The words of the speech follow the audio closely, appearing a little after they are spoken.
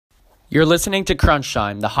You're listening to Crunch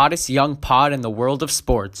Time, the hottest young pod in the world of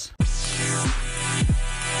sports.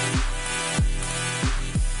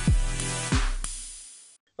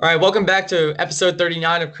 All right, welcome back to episode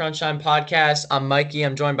 39 of Crunch Time Podcast. I'm Mikey.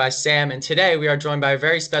 I'm joined by Sam, and today we are joined by a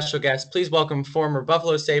very special guest. Please welcome former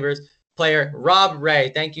Buffalo Sabres player Rob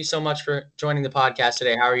Ray. Thank you so much for joining the podcast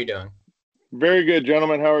today. How are you doing? Very good,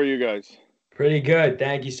 gentlemen. How are you guys? Pretty good.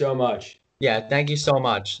 Thank you so much. Yeah, thank you so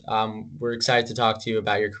much. We're excited to talk to you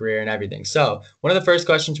about your career and everything. So one of the first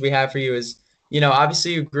questions we have for you is,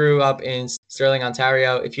 obviously you grew up in Sterling,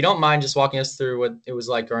 Ontario. If you don't mind just walking us through what it was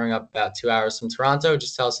like growing up about 2 hours from Toronto,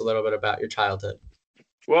 just tell us a little bit about your childhood.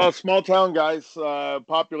 Well, small town, guys.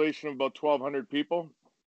 Population of about 1,200 people.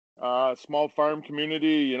 Small farm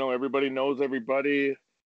community. Everybody knows everybody.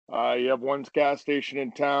 You have one gas station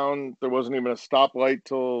in town. There wasn't even a stoplight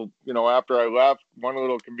till, after I left. One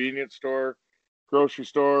little convenience store, grocery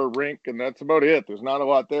store, rink, and that's about it. There's not a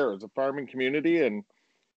lot there. It's a farming community and,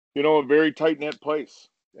 a very tight-knit place.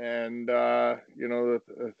 And, the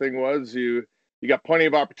thing was you got plenty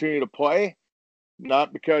of opportunity to play,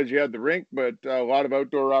 not because you had the rink, but a lot of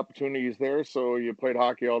outdoor opportunities there. So you played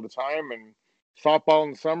hockey all the time and softball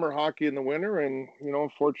in the summer, hockey in the winter, and,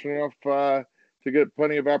 fortunate enough to get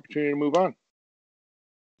plenty of opportunity to move on.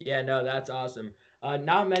 Yeah, no, that's awesome.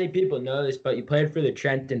 Not many people know this, but you played for the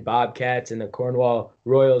Trenton Bobcats and the Cornwall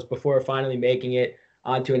Royals before finally making it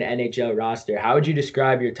onto an NHL roster. How would you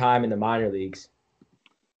describe your time in the minor leagues?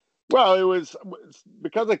 Well, it was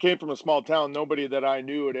because I came from a small town. Nobody that I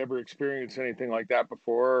knew had ever experienced anything like that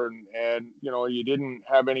before. And you didn't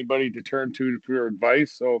have anybody to turn to for your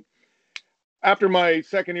advice. So after my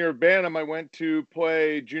second year of Bantam, I went to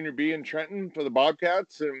play Junior B in Trenton for the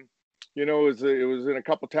Bobcats. And, it was in a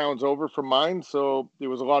couple towns over from mine. So there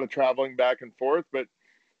was a lot of traveling back and forth. But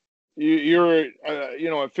you're, a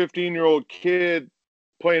 15-year-old kid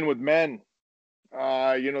playing with men.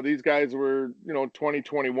 These guys were,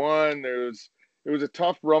 2021. It was a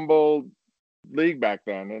tough rumble league back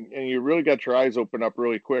then. And you really got your eyes opened up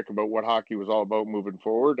really quick about what hockey was all about moving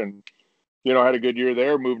forward. And, had a good year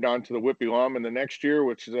there, moved on to the Whippy Lum in the next year,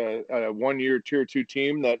 which is a one-year Tier 2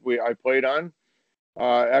 team that I played on.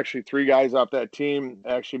 Actually, three guys off that team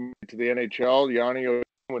actually moved to the NHL, Yanni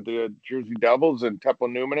with the Jersey Devils and Teppo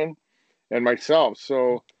Numminen and myself.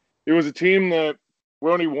 So it was a team that we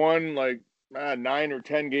only won like 9 or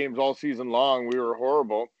 10 games all season long. We were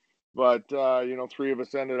horrible, but three of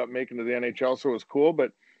us ended up making to the NHL, so it was cool.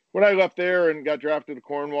 But when I left there and got drafted to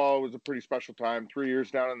Cornwall, it was a pretty special time. 3 years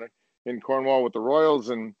down in Cornwall with the Royals,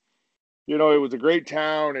 and it was a great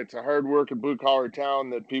town. It's a hard-working blue-collar town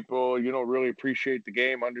that people really appreciate the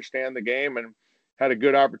game, understand the game, and had a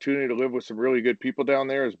good opportunity to live with some really good people down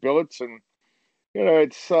there as billets. And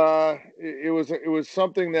it was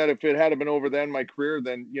something that if it had been over then my career,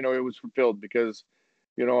 then it was fulfilled because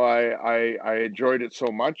I enjoyed it so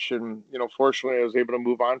much, and fortunately I was able to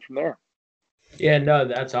move on from there. Yeah, no,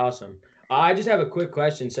 that's awesome. I just have a quick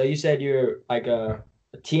question. So you said you're like a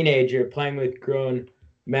teenager playing with grown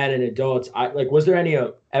men and adults. Was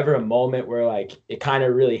there ever a moment where like it kind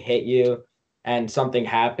of really hit you and something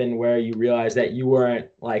happened where you realized that you weren't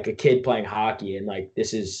like a kid playing hockey and like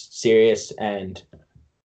this is serious and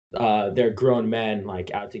they're grown men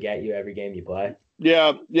like out to get you every game you play?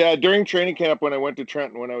 Yeah. During training camp when I went to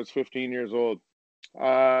Trenton when I was 15 years old,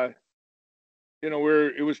 it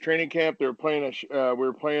was training camp. They were playing we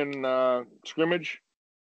were playing scrimmage,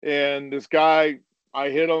 and this guy, I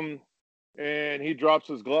hit him, and he drops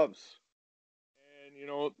his gloves.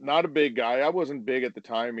 And not a big guy. I wasn't big at the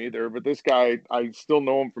time either, but this guy, I still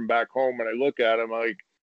know him from back home. And I look at him like,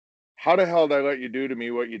 how the hell did I let you do to me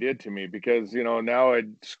what you did to me? Because now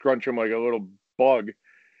I'd scrunch him like a little bug.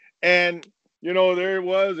 And there it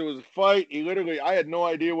was a fight. I had no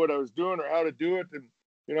idea what I was doing or how to do it.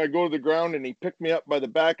 And I go to the ground and he picked me up by the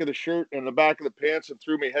back of the shirt and the back of the pants and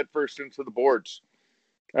threw me headfirst into the boards.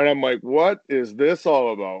 And I'm like, what is this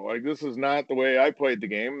all about? Like, this is not the way I played the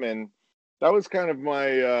game. And that was kind of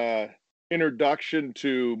my introduction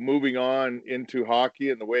to moving on into hockey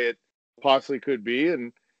and the way it possibly could be.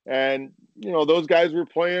 And those guys were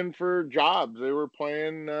playing for jobs. They were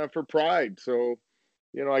playing for pride. So,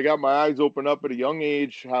 I got my eyes opened up at a young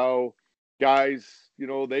age how guys,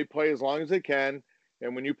 they play as long as they can.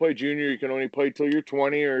 And when you play junior, you can only play till you're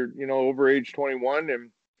 20 or, over age 21.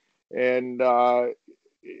 And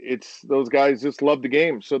it's those guys just love the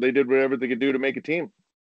game. So they did whatever they could do to make a team.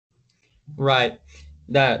 Right.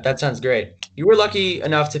 That sounds great. You were lucky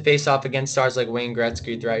enough to face off against stars like Wayne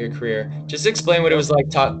Gretzky throughout your career. Just explain what it was like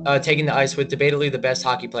taking the ice with debatably the best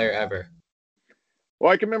hockey player ever.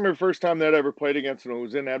 Well, I can remember the first time that I ever played against him. It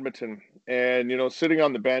was in Edmonton, and sitting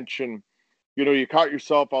on the bench, and you caught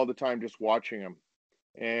yourself all the time just watching him,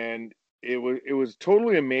 and it was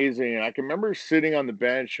totally amazing. And I can remember sitting on the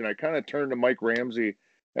bench, and I kind of turned to Mike Ramsey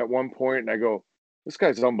at one point, and I go, "This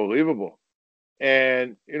guy's unbelievable."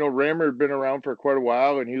 And Rammer had been around for quite a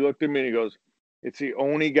while, and he looked at me and he goes, "It's the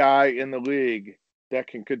only guy in the league that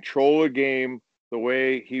can control a game the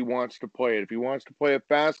way he wants to play it. If he wants to play a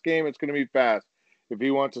fast game, it's going to be fast. If he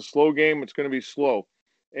wants a slow game, it's going to be slow."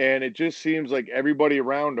 And it just seems like everybody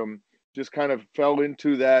around him just kind of fell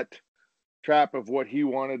into that trap of what he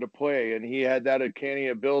wanted to play, and he had that uncanny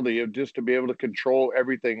ability of just to be able to control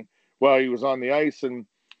everything while he was on the ice. And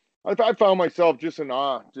I found myself just in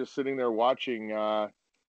awe, just sitting there watching. I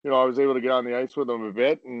was able to get on the ice with him a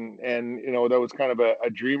bit, and that was kind of a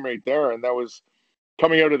dream right there. And that was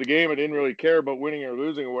coming out of the game. I didn't really care about winning or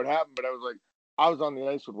losing or what happened, but I was like, I was on the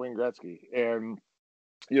ice with Wayne Gretzky, and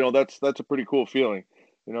that's a pretty cool feeling.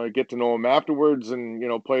 I get to know him afterwards,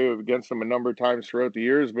 and play against him a number of times throughout the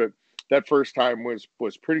years. But that first time was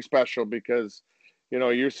pretty special because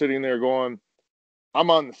you're sitting there going,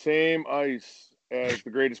 I'm on the same ice as the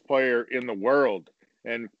greatest player in the world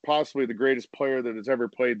and possibly the greatest player that has ever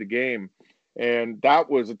played the game. And that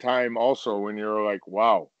was a time also when you're like,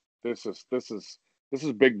 wow, this is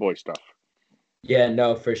big boy stuff. Yeah,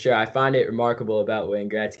 no, for sure. I find it remarkable about Wayne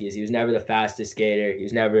Gretzky is he was never the fastest skater. He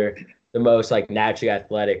was never the most naturally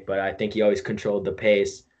athletic, but I think he always controlled the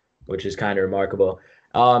pace, which is kind of remarkable.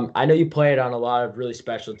 I know you played on a lot of really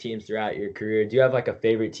special teams throughout your career. Do you have a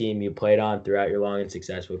favorite team you played on throughout your long and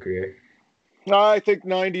successful career? I think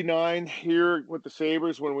 99 here with the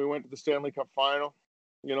Sabres when we went to the Stanley Cup final.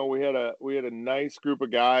 We had a nice group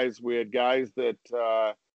of guys. We had guys that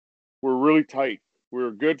were really tight. We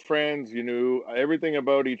were good friends. You knew everything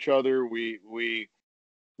about each other. We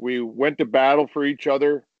went to battle for each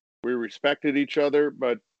other. We respected each other,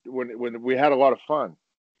 but when we had a lot of fun.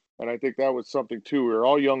 And I think that was something too. We were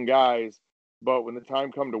all young guys, but when the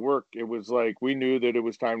time come to work, it was like we knew that it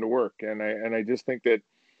was time to work. And I just think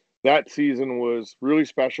that season was really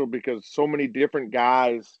special because so many different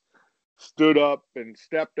guys stood up and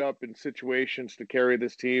stepped up in situations to carry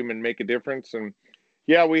this team and make a difference. And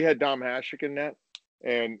yeah, we had Dom Hasek in that,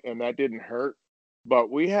 and that didn't hurt.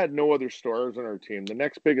 But we had no other stars on our team. The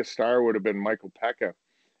next biggest star would have been Michael Pekka,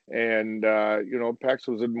 and Pex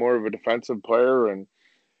was more of a defensive player, and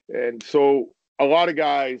so a lot of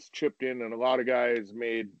guys chipped in, and a lot of guys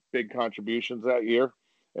made big contributions that year.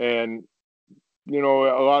 And a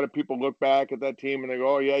lot of people look back at that team and they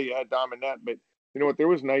go, "Oh yeah, you had Dom and net," but you know what? There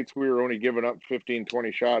was nights we were only giving up 15,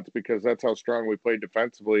 20 shots because that's how strong we played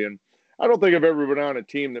defensively. And I don't think I've ever been on a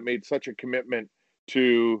team that made such a commitment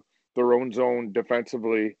to their own zone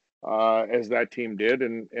defensively as that team did,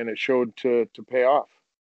 and it showed to pay off.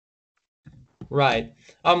 Right.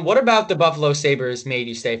 What about the Buffalo Sabres made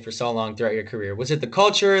you stay for so long throughout your career? Was it the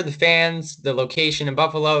culture, the fans, the location in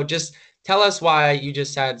Buffalo? Just tell us why you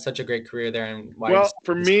just had such a great career there and why. Well,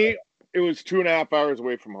 for me, it was 2.5 hours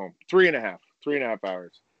away from home. 3.5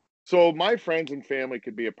 hours. So my friends and family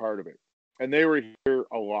could be a part of it. And they were here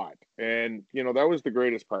a lot. And, that was the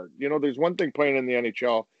greatest part. There's one thing playing in the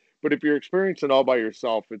NHL, but if you're experiencing it all by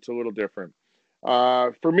yourself, it's a little different.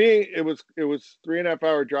 For me, it was 3.5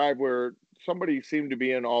 hour drive where somebody seemed to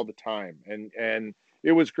be in all the time. And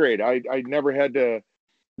it was great. I never had to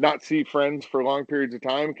not see friends for long periods of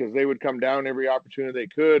time because they would come down every opportunity they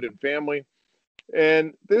could, and family.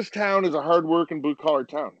 And this town is a hardworking blue collar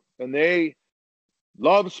town, and they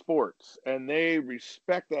love sports and they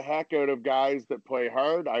respect the heck out of guys that play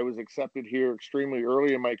hard. I was accepted here extremely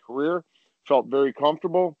early in my career, felt very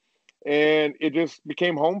comfortable, and it just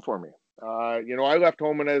became home for me. I left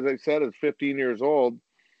home, and as I said, as 15 years old,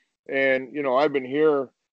 and I've been here.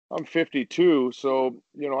 I'm 52, so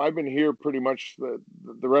I've been here pretty much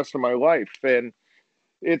the rest of my life, and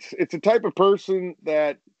it's a type of person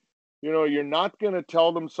that you're not going to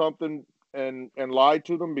tell them something and lie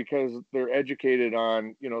to them because they're educated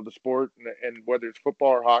on the sport, and whether it's football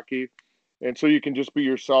or hockey, and so you can just be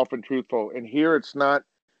yourself and truthful. And here it's not,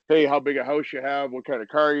 hey, how big a house you have, what kind of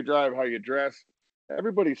car you drive, how you dress.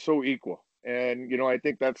 Everybody's so equal, and I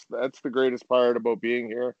think that's the greatest part about being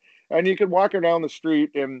here. And you can walk around the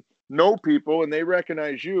street and know people, and they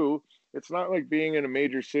recognize you. It's not like being in a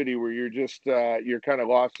major city where you're just you're kind of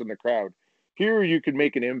lost in the crowd. Here you can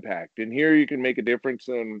make an impact, and here you can make a difference.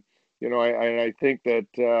 And I think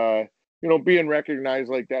that being recognized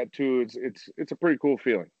like that too, it's a pretty cool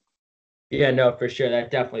feeling. Yeah, no, for sure. That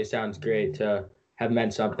definitely sounds great to have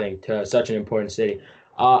meant something to such an important city.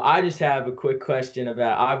 I just have a quick question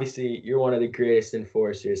about, obviously, you're one of the greatest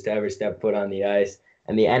enforcers to ever step foot on the ice.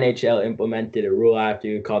 and the NHL implemented a rule after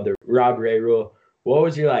you called the Rob Ray rule. What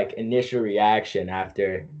was your like initial reaction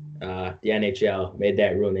after the NHL made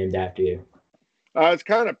that rule named after you? I was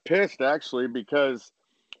kind of pissed actually because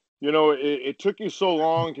it took you so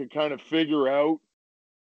long to kind of figure out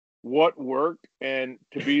what worked and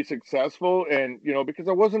to be successful, and because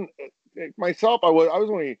I wasn't myself. I was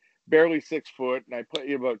only barely 6 foot, and I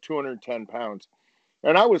played about 210 pounds,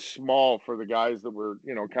 and I was small for the guys that were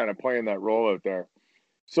kind of playing that role out there.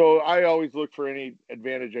 So I always looked for any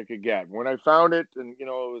advantage I could get. When I found it, and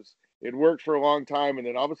it worked for a long time, and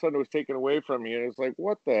then all of a sudden it was taken away from me, and it's like,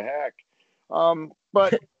 what the heck?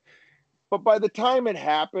 But by the time it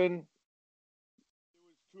happened, it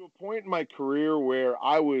was to a point in my career where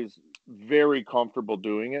I was very comfortable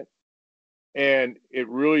doing it, and it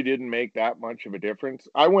really didn't make that much of a difference.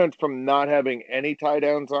 I went from not having any tie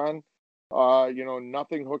downs on,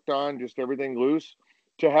 nothing hooked on, just everything loose,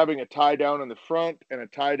 to having a tie down in the front and a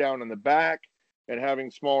tie down in the back, and having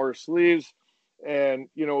smaller sleeves. And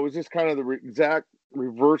it was just kind of the exact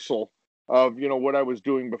reversal of what I was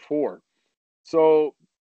doing before. So,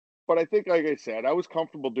 but I think, like I said, I was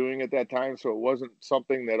comfortable doing it at that time, so it wasn't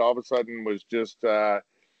something that all of a sudden was just out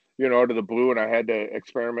of the blue, and I had to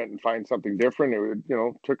experiment and find something different. It would,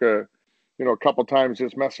 took a couple times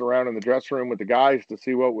just messing around in the dressing room with the guys to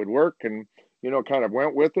see what would work, and kind of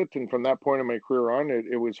went with it. And from that point in my career on,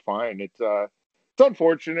 it was fine. It's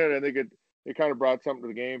unfortunate. I think it kind of brought something to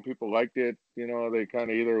the game. People liked it. They kind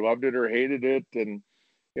of either loved it or hated it, and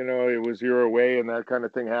it was your way, and that kind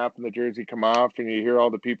of thing happened. The jersey come off, and you hear all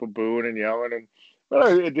the people booing and yelling, but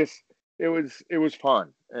it was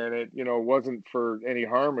fun, and it wasn't for any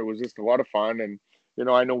harm. It was just a lot of fun, and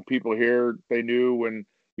I know people here, they knew when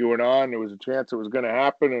you went on, there was a chance it was going to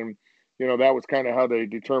happen, and that was kind of how they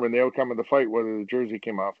determined the outcome of the fight, whether the jersey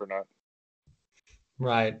came off or not.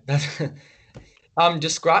 Right.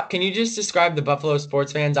 Can you just describe the Buffalo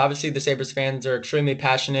sports fans? Obviously, the Sabres fans are extremely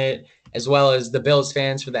passionate, as well as the Bills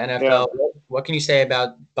fans for the Yeah. NFL. What can you say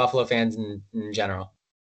about Buffalo fans in general?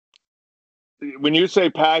 When you say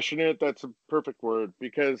passionate, that's a perfect word,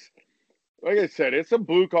 because like I said, it's a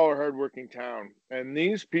blue collar, hardworking town, and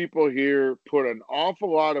these people here put an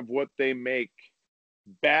awful lot of what they make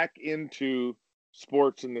back into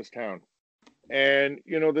sports in this town. And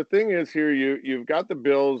the thing is here, you've got the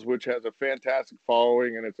Bills, which has a fantastic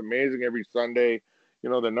following, and it's amazing every Sunday.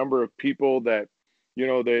 The number of people that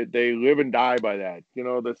they live and die by that.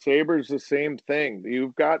 The Sabres, the same thing.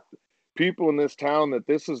 You've got people in this town that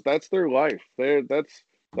that's their life.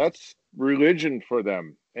 That's religion for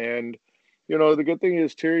them. And the good thing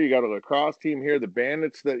is too, you got a lacrosse team here. The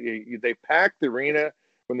Bandits, they pack the arena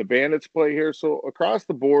when the Bandits play here. So across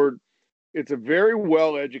the board, it's a very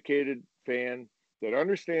well educated fan that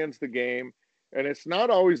understands the game, and it's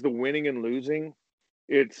not always the winning and losing.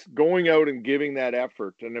 It's going out and giving that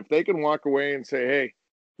effort. And if they can walk away and say, "Hey,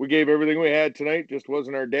 we gave everything we had tonight, just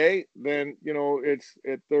wasn't our day," then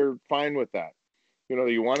they're fine with that.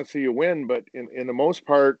 You want to see you win, but in the most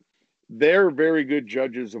part, they're very good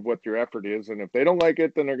judges of what your effort is. And if they don't like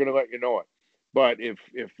it, then they're going to let you know it. But if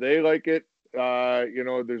they like it,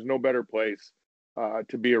 there's no better place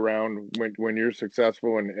to be around when you're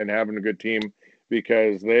successful and having a good team,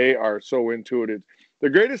 because they are so into it. It's the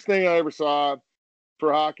greatest thing I ever saw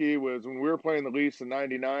for hockey was when we were playing the Leafs in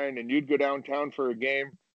 '99, and you'd go downtown for a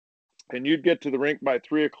game, and you'd get to the rink by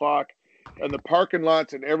 3 o'clock, and the parking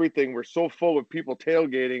lots and everything were so full of people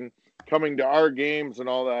tailgating, coming to our games and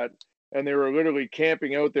all that, and they were literally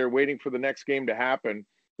camping out there waiting for the next game to happen,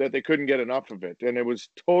 that they couldn't get enough of it, and it was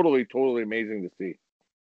totally, totally amazing to see.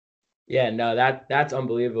 Yeah, no, that's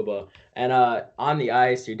unbelievable. And on the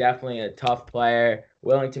ice, you're definitely a tough player,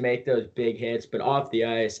 willing to make those big hits. But off the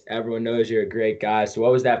ice, everyone knows you're a great guy. So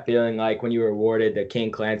what was that feeling like when you were awarded the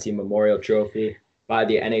King Clancy Memorial Trophy by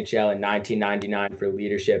the NHL in 1999 for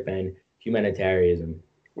leadership and humanitarianism?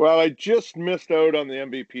 Well, I just missed out on the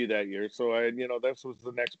MVP that year, so this was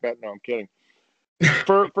the next bet. No, I'm kidding.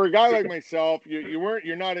 For a guy like myself,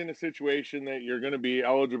 you're not in a situation that you're going to be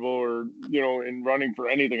eligible or in running for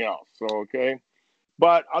anything else. So okay,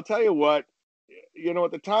 but I'll tell you what,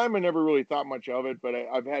 at the time I never really thought much of it, but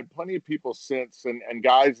I've had plenty of people since, and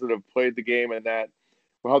guys that have played the game, and that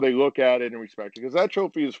how they look at it and respect it, because that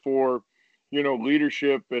trophy is for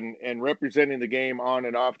leadership and representing the game on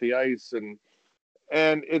and off the ice, and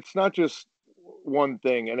it's not just one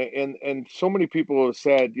thing. And so many people have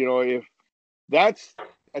said, if that's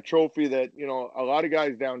a trophy that a lot of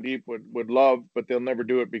guys down deep would love, but they'll never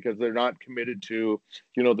do it because they're not committed to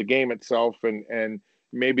the game itself, and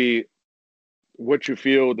maybe what you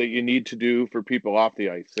feel that you need to do for people off the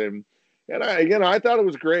ice. And I thought it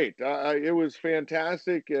was great. It was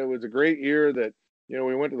fantastic. It was a great year that,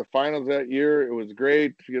 we went to the finals that year. It was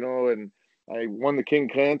great, and I won the King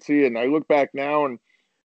Clancy. And I look back now and,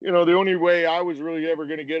 the only way I was really ever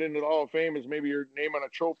going to get into the Hall of Fame is maybe your name on a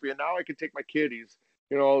trophy. And now I can take my kid. He's,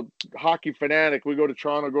 hockey fanatic. We go to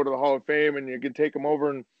Toronto, go to the Hall of Fame, and you can take him over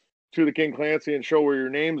and to the King Clancy and show where your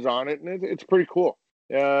name's on it. And it's pretty cool.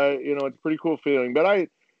 It's a pretty cool feeling. But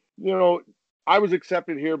I was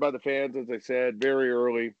accepted here by the fans, as I said, very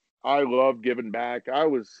early. I love giving back. I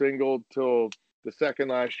was single till the second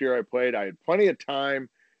last year I played. I had plenty of time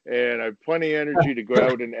and I had plenty of energy to go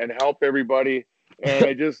out and help everybody. And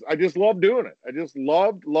I just love doing it. I just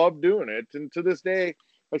loved doing it. And to this day,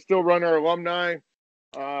 I still run our alumni.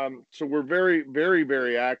 So we're very, very,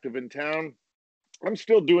 very active in town. I'm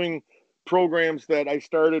still doing programs that I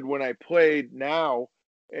started when I played now.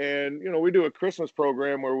 And, we do a Christmas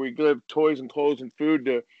program where we give toys and clothes and food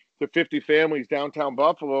to 50 families downtown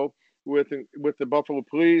Buffalo with the Buffalo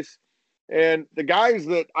Police. And the guys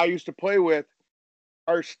that I used to play with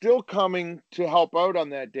are still coming to help out on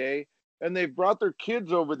that day. And they've brought their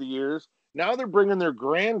kids over the years. Now they're bringing their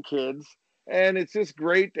grandkids. And it's just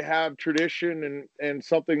great to have tradition and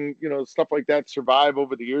something, stuff like that survive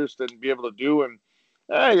over the years to be able to do. And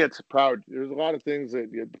it's proud. There's a lot of things that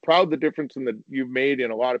you're proud the difference you've made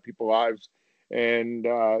in a lot of people's lives. And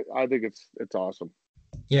I think it's awesome.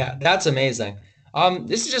 Yeah, that's amazing.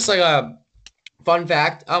 This is just like a fun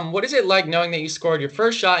fact. What is it like knowing that you scored your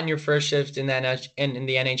first shot in your first shift in the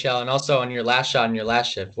NHL and also on your last shot in your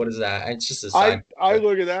last shift? What is that? It's just a side. I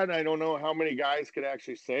look at that and I don't know how many guys could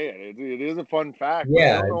actually say it. It is a fun fact, but I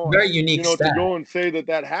Yeah, don't it's a know, very unique to stat. go and say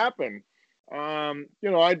that happened.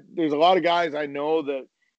 There's a lot of guys I know that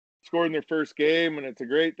scored in their first game, and it's a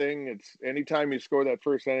great thing. It's anytime you score that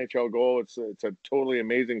first NHL goal, it's a totally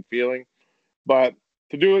amazing feeling. But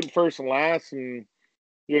to do it first and last, and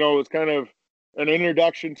it's kind of an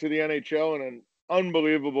introduction to the NHL in an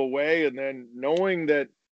unbelievable way, and then knowing that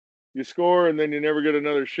you score and then you never get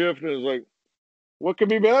another shift, and it's like, what could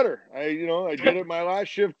be better? I did it my last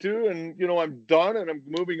shift too, and I'm done, and I'm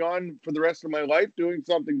moving on for the rest of my life doing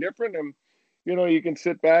something different, and you can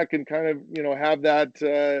sit back and kind of have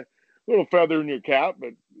that little feather in your cap,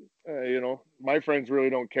 but my friends really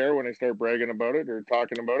don't care when I start bragging about it or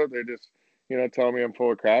talking about it. They just tell me I'm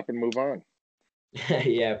full of crap and move on.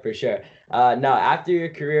 Yeah, for sure. Now, after your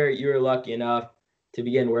career, you were lucky enough to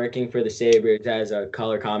begin working for the Sabres as a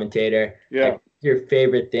color commentator. Yeah. Like, what's your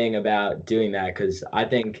favorite thing about doing that? Because I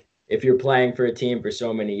think if you're playing for a team for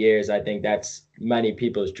so many years, I think that's many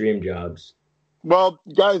people's dream jobs. Well,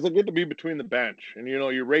 guys, I get to be between the bench, and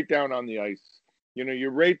you're right down on the ice.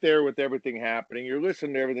 You're right there with everything happening. You're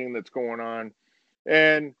listening to everything that's going on,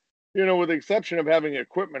 and with the exception of having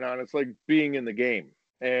equipment on, it's like being in the game,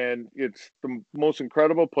 and it's the most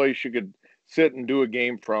incredible place you could sit and do a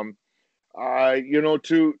game from.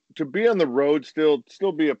 To be on the road, still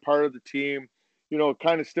be a part of the team,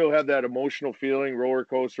 kind of still have that emotional feeling, roller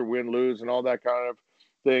coaster, win, lose, and all that kind of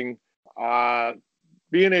thing.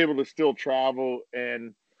 Being able to still travel,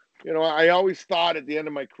 and I always thought at the end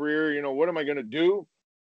of my career, what am I going to do?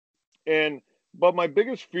 But my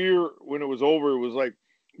biggest fear when it was over was like,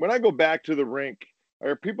 when I go back to the rink,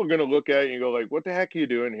 are people going to look at you and go like, what the heck are you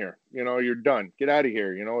doing here? You're done. Get out of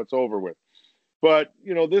here. It's over with. But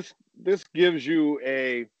this gives you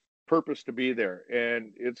a purpose to be there,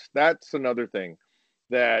 and that's another thing,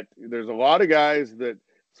 that there's a lot of guys that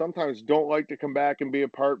sometimes don't like to come back and be a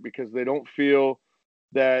part because they don't feel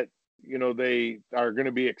that they are going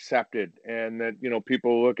to be accepted, and that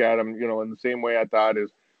people look at them in the same way I thought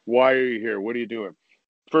is, why are you here? What are you doing?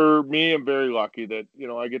 For me, I'm very lucky that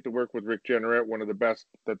I get to work with Rick Jenneret, one of the best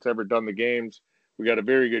that's ever done the games. We got a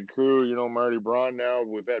very good crew, Marty Braun now.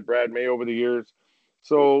 We've had Brad May over the years.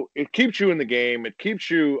 So it keeps you in the game. It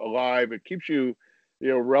keeps you alive. It keeps you,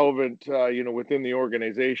 relevant, within the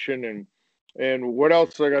organization. And what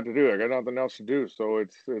else I got to do? I got nothing else to do. So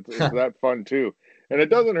it's that fun too. And it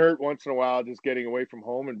doesn't hurt once in a while just getting away from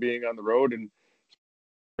home and being on the road and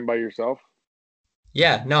by yourself.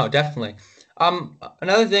 Yeah, no, definitely.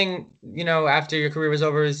 Another thing, after your career was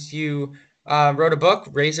over, is you wrote a book,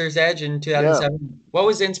 Razor's Edge, in 2007. Yeah. What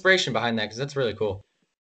was the inspiration behind that? Because that's really cool.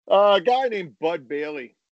 A guy named Bud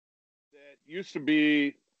Bailey that used to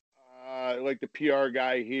be like the PR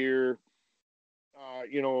guy here,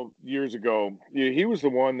 years ago. He was the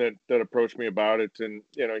one that approached me about it, and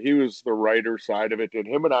he was the writer side of it. And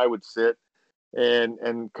him and I would sit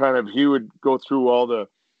and kind of he would go through all the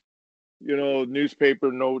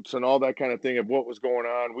newspaper notes and all that kind of thing of what was going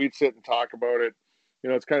on. We'd sit and talk about it.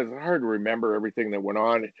 It's kind of hard to remember everything that went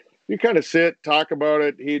on. you kind of sit, talk about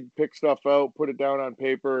it. He'd pick stuff out, put it down on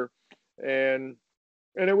paper, and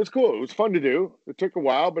it was cool. It was fun to do. It took a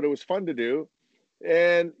while, but it was fun to do.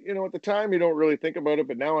 And at the time, you don't really think about it.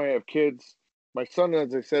 But now I have kids. My son,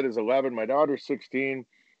 as I said, is 11. My daughter's 16,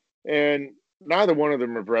 and neither one of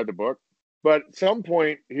them have read the book. But at some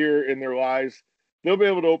point here in their lives, they'll be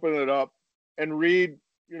able to open it up and read,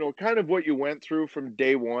 kind of what you went through from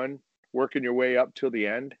day one, working your way up till the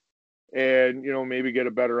end, and maybe get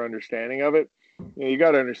a better understanding of it. You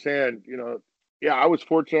got to understand, yeah, I was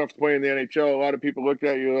fortunate enough to play in the NHL. A lot of people looked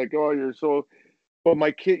at you like, oh, you're so, but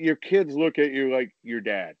your kids look at you like your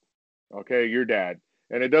dad. Okay, your dad,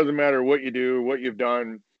 and it doesn't matter what you do, what you've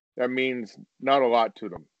done. That means not a lot to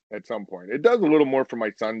them at some point. It does a little more for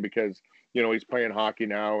my son because he's playing hockey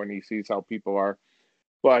now and he sees how people are.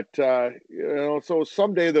 But so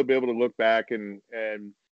someday they'll be able to look back and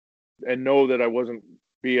know that I wasn't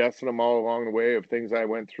BSing them all along the way of things I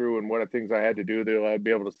went through and what things I had to do. They'll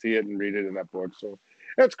be able to see it and read it in that book. So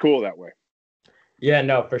that's cool that way. Yeah,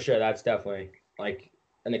 no, for sure. That's definitely like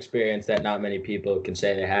an experience that not many people can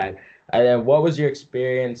say they had. And then what was your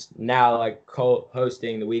experience now, like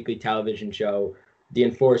hosting the weekly television show, The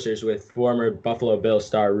Enforcers, with former Buffalo Bills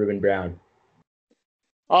star Reuben Brown?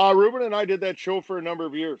 Reuben and I did that show for a number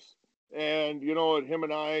of years. And, him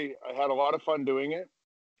and I had a lot of fun doing it.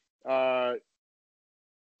 At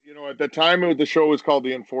the time, the show was called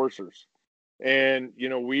The Enforcers. And,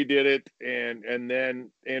 we did it. And then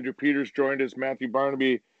Andrew Peters joined us, Matthew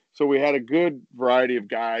Barnaby. So we had a good variety of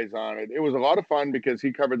guys on it. It was a lot of fun because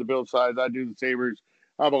he covered the Bills side. I do the Sabres.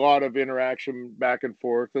 I have a lot of interaction back and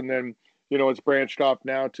forth. And then, it's branched off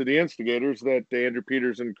now to the Instigators that Andrew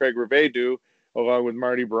Peters and Craig Rivet do, along with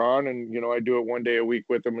Marty Braun. And, I do it one day a week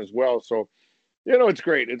with them as well. So, it's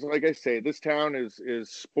great. It's like I say, this town is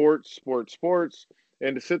sports.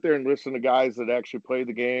 And to sit there and listen to guys that actually play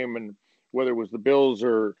the game, and whether it was the Bills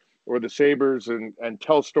or the Sabres, and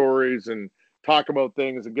tell stories and talk about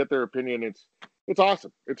things and get their opinion, it's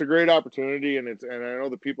awesome. It's a great opportunity, and I know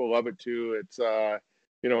the people love it too. It's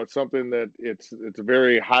it's something that it's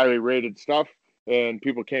very highly rated stuff, and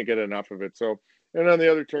people can't get enough of it. So, and on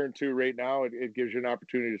the other turn too, right now it gives you an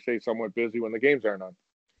opportunity to stay somewhat busy when the games aren't on.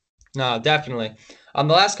 No, definitely. The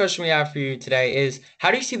last question we have for you today is, how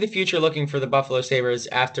do you see the future looking for the Buffalo Sabres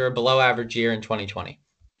after a below-average year in 2020?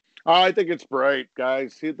 I think it's bright,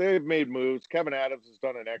 guys. See, they've made moves. Kevin Adams has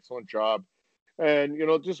done an excellent job. And,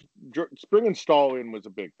 just bringing Stahl in was a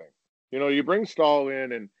big thing. You bring Stahl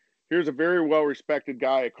in, and here's a very well-respected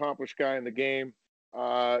guy, accomplished guy in the game.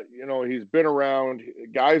 He's been around.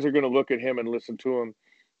 Guys are going to look at him and listen to him.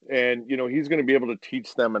 And, he's going to be able to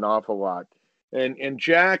teach them an awful lot. And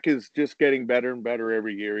Jack is just getting better and better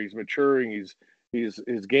every year. He's maturing.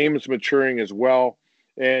 His game is maturing as well.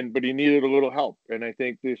 But he needed a little help. And I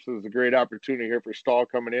think this is a great opportunity here for Stahl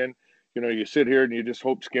coming in. You sit here and you just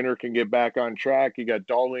hope Skinner can get back on track. You got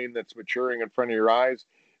Darlene that's maturing in front of your eyes,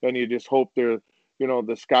 and you just hope the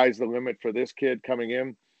sky's the limit for this kid coming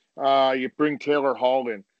in. You bring Taylor Hall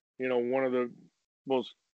in, one of the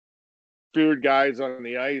most feared guys on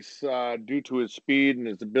the ice due to his speed and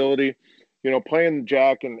his ability. Playing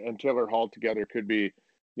Jack and Taylor Hall together could be,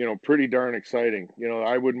 pretty darn exciting.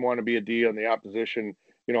 I wouldn't want to be a D on the opposition,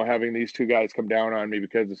 having these two guys come down on me,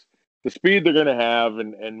 because the speed they're going to have,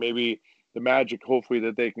 and maybe the magic, hopefully,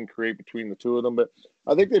 that they can create between the two of them. But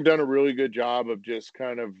I think they've done a really good job of just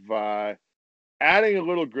kind of adding a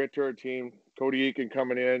little grit to our team. Cody Eakin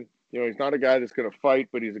coming in, he's not a guy that's going to fight,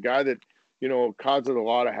 but he's a guy that, causes a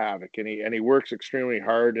lot of havoc, and he works extremely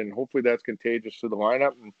hard, and hopefully that's contagious to the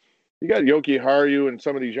lineup. And you got Yoki Haru and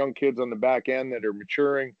some of these young kids on the back end that are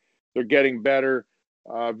maturing. They're getting better.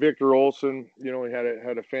 Victor Olson, he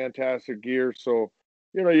had a fantastic year. So,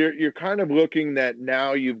 you're kind of looking that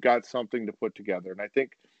now you've got something to put together. And I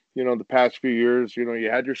think, the past few years, you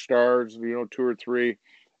had your stars, 2 or 3,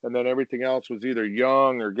 and then everything else was either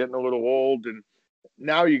young or getting a little old. And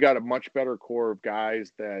now you got a much better core of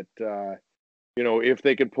guys that, if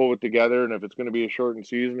they can pull it together, and if it's going to be a shortened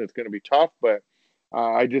season, it's going to be tough. But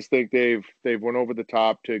I just think they've went over the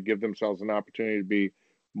top to give themselves an opportunity to be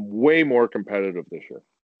way more competitive this year.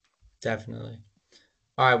 Definitely.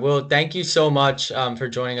 All right. Well, thank you so much for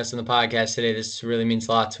joining us on the podcast today. This really means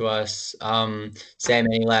a lot to us. Sam,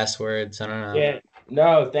 any last words? I don't know. Yeah.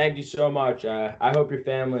 No, thank you so much. I hope your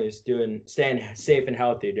family is staying safe and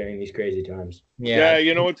healthy during these crazy times. Yeah,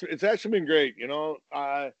 it's actually been great.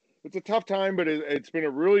 It's a tough time, but it's been a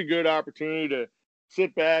really good opportunity to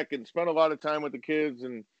sit back and spend a lot of time with the kids.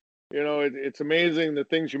 And, it's amazing the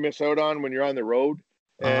things you miss out on when you're on the road.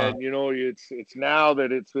 And, it's now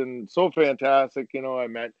that it's been so fantastic. I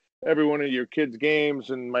met every one of your kids' games,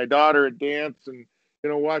 and my daughter at dance, and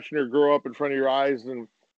watching her grow up in front of your eyes, and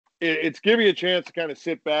it's giving you a chance to kind of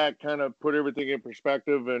sit back, kind of put everything in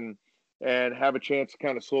perspective, and have a chance to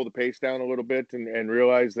kind of slow the pace down a little bit, and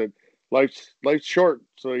realize that life's short,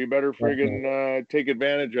 so you better friggin' take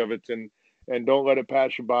advantage of it, and don't let it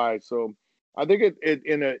pass you by. So I think it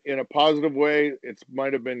in a positive way, it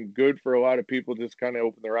might have been good for a lot of people, just kind of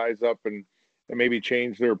open their eyes up and maybe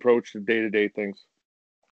change their approach to day-to-day things.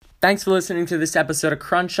 Thanks for listening to this episode of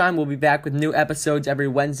Crunch Time. We'll be back with new episodes every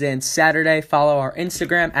Wednesday and Saturday. Follow our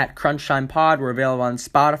Instagram at Crunch Time Pod. We're available on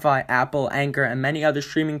Spotify, Apple, Anchor, and many other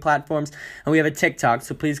streaming platforms. And we have a TikTok,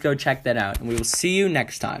 so please go check that out. And we will see you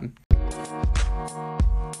next time.